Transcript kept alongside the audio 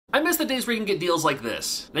I miss the days where you can get deals like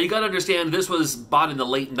this. Now you gotta understand, this was bought in the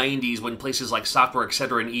late 90s when places like Software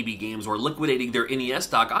Etc. and EB Games were liquidating their NES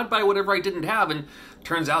stock. I'd buy whatever I didn't have, and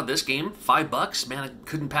turns out this game, $5, man, I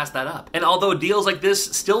couldn't pass that up. And although deals like this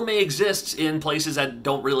still may exist in places that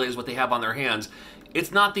don't realize what they have on their hands,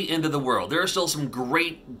 it's not the end of the world. There are still some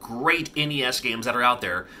great NES games that are out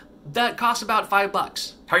there that cost about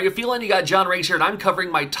 $5. How are you feeling? You got John Riggs here, and I'm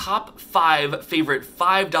covering my top 5 favorite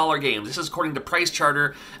 $5 games. This is according to Price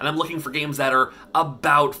Charter, and I'm looking for games that are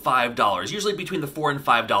about $5, usually between the $4 and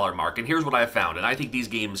 $5 mark. And here's what I found, and I think these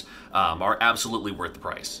games are absolutely worth the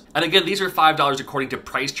price. And again, these are $5 according to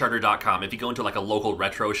PriceCharter.com. If you go into like a local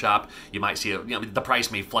retro shop, you might see the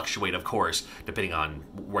price may fluctuate, of course, depending on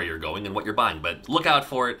where you're going and what you're buying, but look out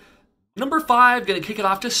for it. Number 5, gonna kick it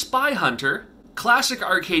off to Spy Hunter. Classic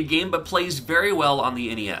arcade game, but plays very well on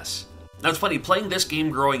the NES. Now it's funny, playing this game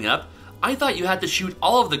growing up, I thought you had to shoot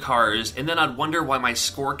all of the cars, and then I'd wonder why my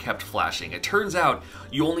score kept flashing. It turns out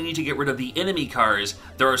you only need to get rid of the enemy cars.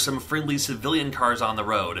 There are some friendly civilian cars on the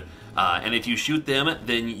road, and if you shoot them,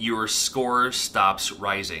 then your score stops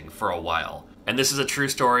rising for a while. And this is a true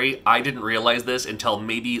story. I didn't realize this until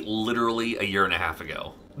maybe literally a year and a half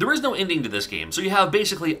ago. There is no ending to this game, so you have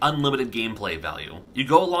basically unlimited gameplay value. You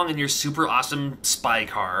go along in your super awesome spy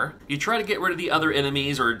car, you try to get rid of the other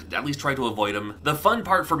enemies, or at least try to avoid them. The fun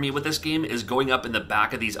part for me with this game is going up in the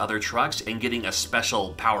back of these other trucks and getting a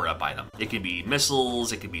special power-up item. It could be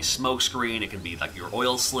missiles, it could be smoke screen, it could be like your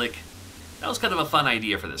oil slick. That was kind of a fun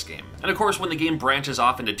idea for this game. And of course, when the game branches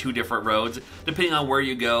off into 2 different roads, depending on where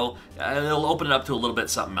you go, it'll open it up to a little bit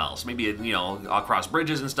something else. Maybe, across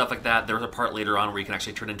bridges and stuff like that. There's a part later on where you can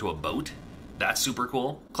actually turn into a boat. That's super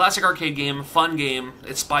cool. Classic arcade game, fun game,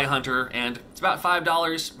 it's Spy Hunter, and it's about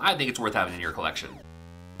 $5. I think it's worth having in your collection.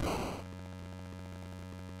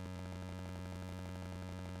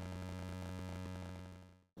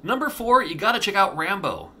 Number 4, you gotta check out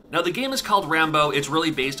Rambo. Now the game is called Rambo, it's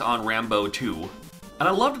really based on Rambo 2. And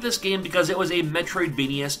I loved this game because it was a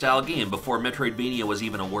Metroidvania style game before Metroidvania was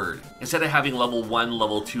even a word. Instead of having level 1,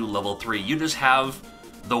 level 2, level 3, you just have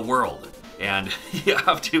the world. And you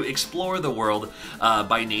have to explore the world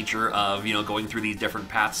by nature of, going through these different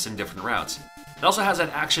paths and different routes. It also has that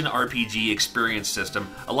action RPG experience system,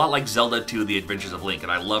 a lot like Zelda 2, The Adventures of Link,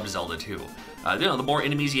 and I loved Zelda 2. The more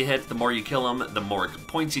enemies you hit, the more you kill them, the more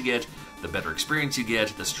points you get, the better experience you get,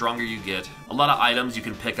 the stronger you get. A lot of items you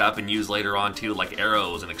can pick up and use later on too, like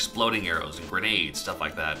arrows and exploding arrows and grenades, stuff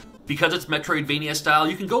like that. Because it's Metroidvania style,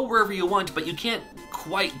 you can go wherever you want, but you can't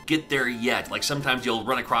quite get there yet. Like sometimes you'll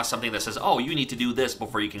run across something that says, oh, you need to do this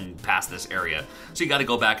before you can pass this area. So you gotta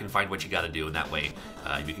go back and find what you gotta do, and that way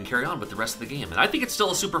you can carry on with the rest of the game. And I think it's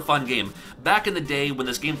still a super fun game. Back in the day when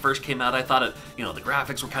this game first came out, I thought the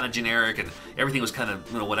graphics were kind of generic and everything was kind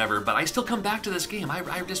of, whatever, but I still come back to this game.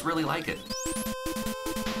 I just really like it.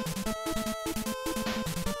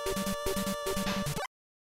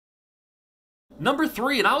 Number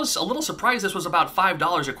 3, and I was a little surprised this was about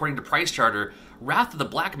 $5 according to Price Charter, Wrath of the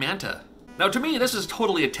Black Manta. Now to me, this is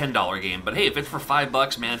totally a $10 game, but hey, if it's for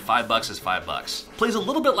 $5, man, $5 is $5. Plays a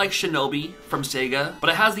little bit like Shinobi from Sega, but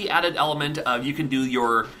it has the added element of you can do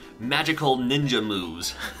your magical ninja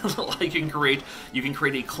moves. Like you can create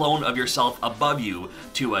a clone of yourself above you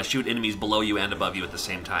to shoot enemies below you and above you at the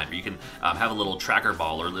same time. Or you can have a little tracker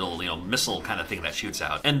ball or little missile kind of thing that shoots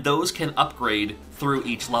out, and those can upgrade through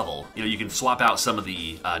each level. You can swap out some of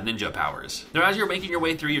the ninja powers. Now, as you're making your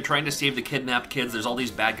way through, you're trying to save the kidnapped kids. There's all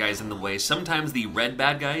these bad guys in the way. Sometimes the red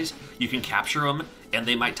bad guys, you can capture them, and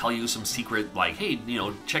they might tell you some secret, like, hey,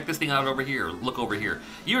 check this thing out over here, look over here.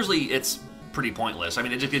 Usually it's pretty pointless. I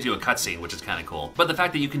mean, it just gives you a cutscene, which is kind of cool. But the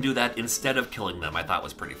fact that you can do that instead of killing them, I thought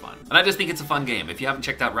was pretty fun. And I just think it's a fun game. If you haven't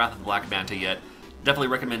checked out Wrath of the Black Manta yet, definitely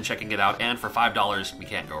recommend checking it out. And for $5, you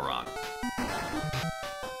can't go wrong.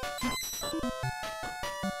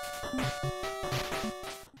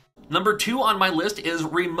 Number 2 on my list is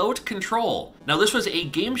Remote Control. Now this was a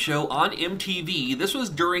game show on MTV. This was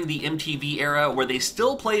during the MTV era where they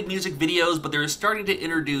still played music videos, but they're starting to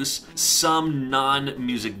introduce some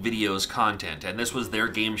non-music videos content. And this was their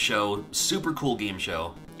game show, super cool game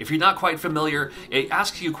show. If you're not quite familiar, it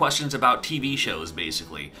asks you questions about TV shows,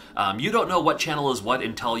 basically. You don't know what channel is what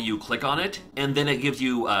until you click on it, and then it gives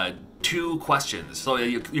you 2 questions. So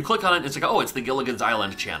you click on it, and it's like, oh, it's the Gilligan's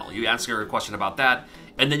Island channel. You answer a question about that,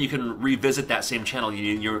 and then you can revisit that same channel.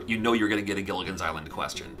 You know you're going to get a Gilligan's Island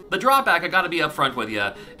question. The drawback, I got to be upfront with you,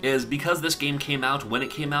 is because this game came out when it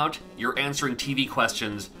came out, you're answering TV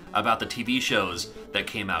questions about the TV shows that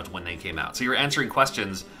came out when they came out. So you're answering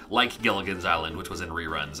questions like Gilligan's Island, which was in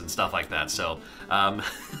reruns and stuff like that. So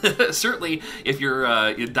certainly, if you're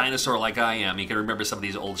a dinosaur like I am, you can remember some of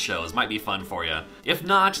these old shows. Might be fun for you. If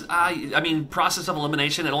not, I mean, process of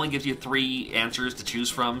elimination, it only gives you 3 answers to choose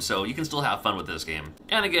from, so you can still have fun with this game.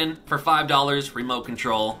 And again, for $5, remote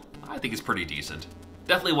control, I think it's pretty decent.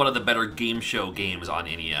 Definitely one of the better game show games on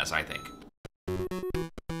NES, I think.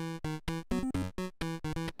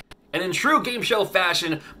 And in true game show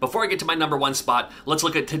fashion, before I get to my number 1 spot, let's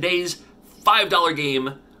look at today's $5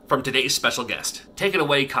 game from today's special guest. Take it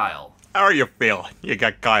away, Kyle. How are you feeling? You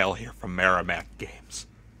got Kyle here from NES Games.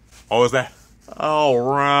 What was that? All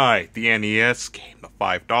right, the NES game, the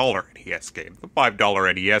 $5 NES game, the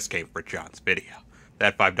 $5 NES game for John's video.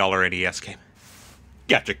 That $5 NES game,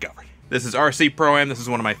 got you covered. This is RC Pro-Am. This is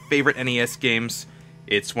one of my favorite NES games.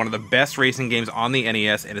 It's one of the best racing games on the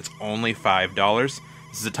NES, and it's only $5.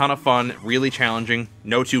 This is a ton of fun, really challenging.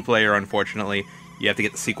 No 2-player, unfortunately. You have to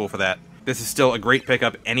get the sequel for that. This is still a great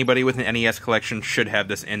pickup. Anybody with an NES collection should have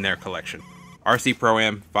this in their collection. RC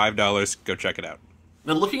Pro-Am, $5. Go check it out.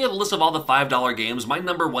 Now, looking at the list of all the $5 games, my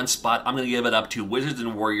number 1 spot, I'm going to give it up to Wizards &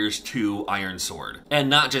 Warriors 2 Iron Sword. And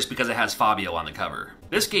not just because it has Fabio on the cover.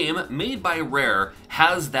 This game, made by Rare,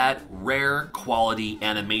 has that Rare quality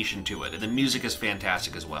animation to it, and the music is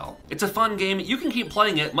fantastic as well. It's a fun game. You can keep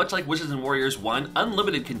playing it, much like Wizards & Warriors 1.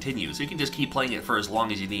 Unlimited continues. You can just keep playing it for as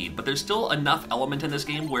long as you need, but there's still enough element in this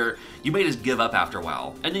game where you may just give up after a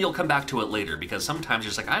while, and then you'll come back to it later, because sometimes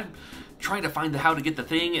you're just like, I'm trying to find how to get the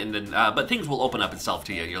thing, and then but things will open up itself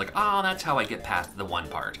to you. You're like, oh, that's how I get past the one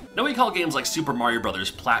part. Now, we call games like Super Mario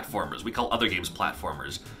Brothers platformers. We call other games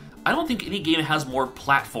platformers. I don't think any game has more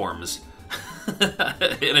platforms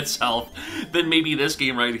in itself than maybe this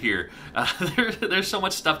game right here. There's so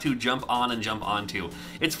much stuff to jump on and jump onto.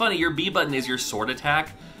 It's funny, your B button is your sword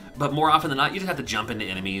attack, but more often than not, you just have to jump into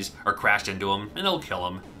enemies or crash into them, and it'll kill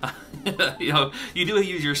them. You know, you do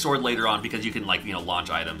use your sword later on because you can, like, you know,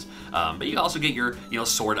 launch items. But you also get your, you know,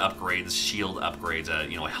 sword upgrades, shield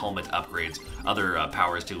upgrades, you know, helmet upgrades, other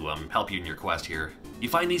powers to help you in your quest here. You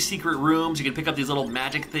find these secret rooms, you can pick up these little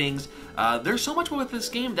magic things. There's so much more with this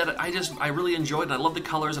game that I really enjoyed, and I love the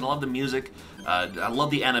colors, and I love the music. I love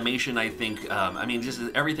the animation, I think. I mean, just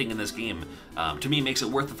everything in this game, to me, makes it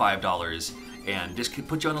worth the $5. And just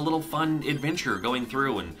put you on a little fun adventure going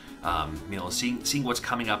through and, you know, seeing what's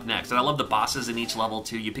coming up next. And I love the bosses in each level,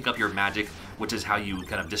 too. You pick up your magic, which is how you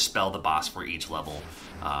kind of dispel the boss for each level.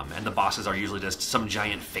 And the bosses are usually just some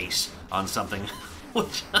giant face on something,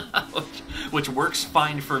 which works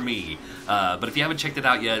fine for me. But if you haven't checked it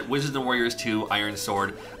out yet, Wizards & Warriors 2 Iron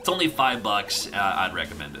Sword, it's only $5. I'd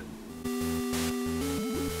recommend it.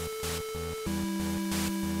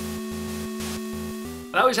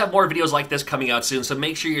 I always have more videos like this coming out soon, so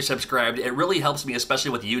make sure you're subscribed. It really helps me,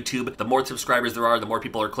 especially with YouTube. The more subscribers there are, the more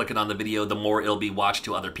people are clicking on the video, the more it'll be watched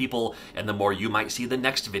to other people, and the more you might see the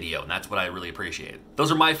next video, and that's what I really appreciate.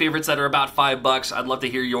 Those are my favorites that are about $5. I'd love to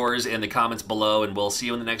hear yours in the comments below, and we'll see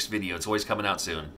you in the next video. It's always coming out soon.